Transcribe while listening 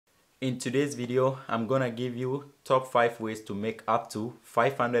In today's video, I'm gonna give you top 5 ways to make up to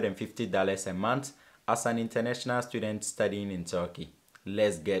 $550 a month as an international student studying in Turkey.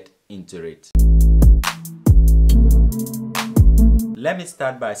 Let's get into it. Let me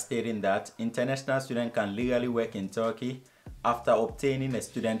start by stating that international students can legally work in Turkey after obtaining a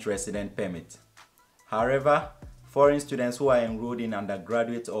student resident permit. However, foreign students who are enrolled in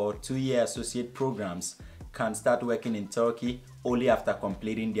undergraduate or 2-year associate programs can start working in Turkey only after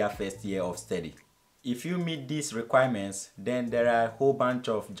completing their first year of study. If you meet these requirements, then there are a whole bunch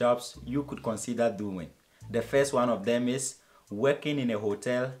of jobs you could consider doing. The first one of them is working in a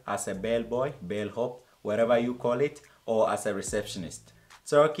hotel as a bellboy, bellhop, whatever you call it, or as a receptionist.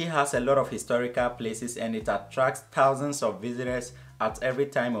 Turkey has a lot of historical places and it attracts thousands of visitors at every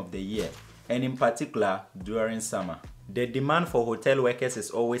time of the year, and in particular during summer. The demand for hotel workers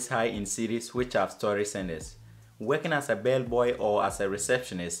is always high in cities which have tourist centers. Working as a bellboy or as a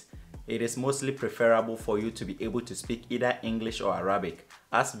receptionist, it is mostly preferable for you to be able to speak either English or Arabic,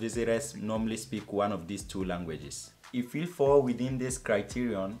 as visitors normally speak one of these two languages. If you fall within this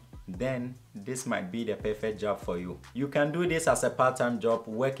criterion, then this might be the perfect job for you. You can do this as a part-time job,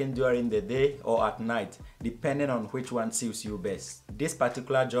 working during the day or at night, depending on which one suits you best. This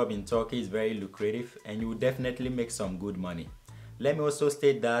particular job in Turkey is very lucrative and you will definitely make some good money. Let me also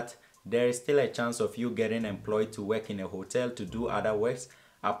state that there is still a chance of you getting employed to work in a hotel to do other works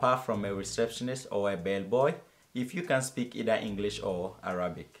apart from a receptionist or a bellboy if you can speak either English or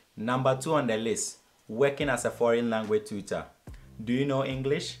Arabic. Number 2 on the list, working as a foreign language tutor. Do you know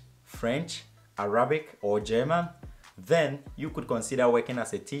English, French, Arabic, or German? Then you could consider working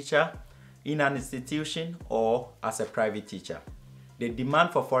as a teacher in an institution or as a private teacher. The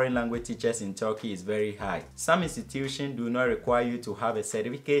demand for foreign language teachers in Turkey is very high. Some institutions do not require you to have a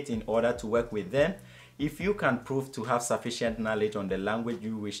certificate in order to work with them if you can prove to have sufficient knowledge on the language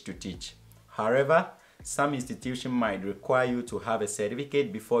you wish to teach. However, some institutions might require you to have a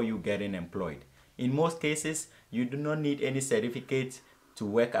certificate before you get employed. In most cases, you do not need any certificate to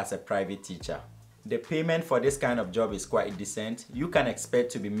work as a private teacher. The payment for this kind of job is quite decent. You can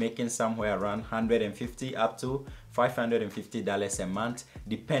expect to be making somewhere around $150 up to $550 a month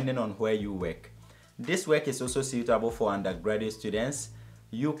depending on where you work. This work is also suitable for undergraduate students.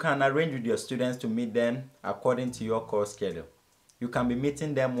 You can arrange with your students to meet them according to your course schedule. You can be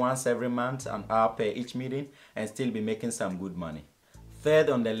meeting them once every month, an hour per each meeting, and still be making some good money. Third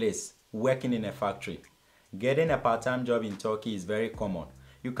on the list, working in a factory. Getting a part-time job in Turkey is very common.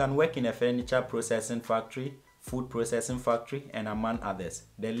 You can work in a furniture processing factory, food processing factory, and among others.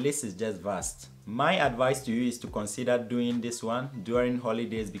 The list is just vast. My advice to you is to consider doing this one during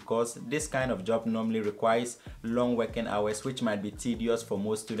holidays because this kind of job normally requires long working hours, which might be tedious for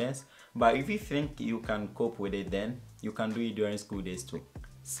most students. But if you think you can cope with it, then you can do it during school days too.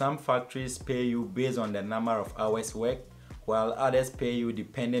 Some factories pay you based on the number of hours worked, while others pay you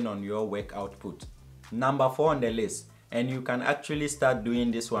depending on your work output. Number 4 on the list, and you can actually start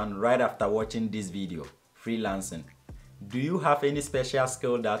doing this one right after watching this video, freelancing. Do you have any special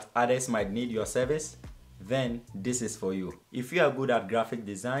skill that others might need your service? Then this is for you. If you are good at graphic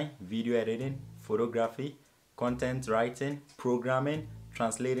design, video editing, photography, content writing, programming,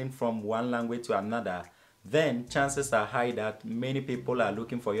 translating from one language to another, then chances are high that many people are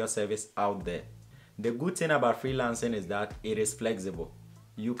looking for your service out there. The good thing about freelancing is that it is flexible.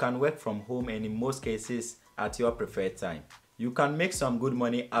 You can work from home and in most cases at your preferred time. You can make some good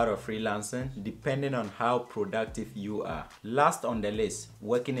money out of freelancing depending on how productive you are. Last on the list,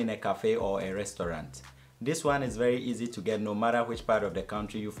 working in a cafe or a restaurant. This one is very easy to get no matter which part of the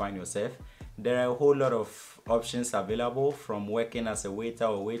country you find yourself. There are a whole lot of options available, from working as a waiter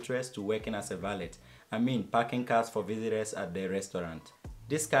or waitress to working as a valet. I mean, parking cars for visitors at the restaurant.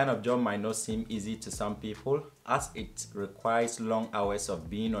 This kind of job might not seem easy to some people as it requires long hours of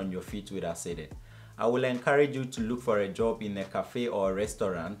being on your feet without sitting. I will encourage you to look for a job in a cafe or a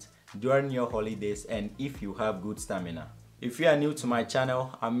restaurant during your holidays and if you have good stamina. If you are new to my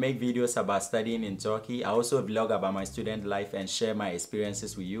channel, I make videos about studying in Turkey. I also vlog about my student life and share my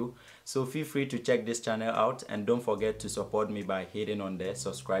experiences with you. So feel free to check this channel out and don't forget to support me by hitting on the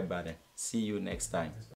subscribe button. See you next time.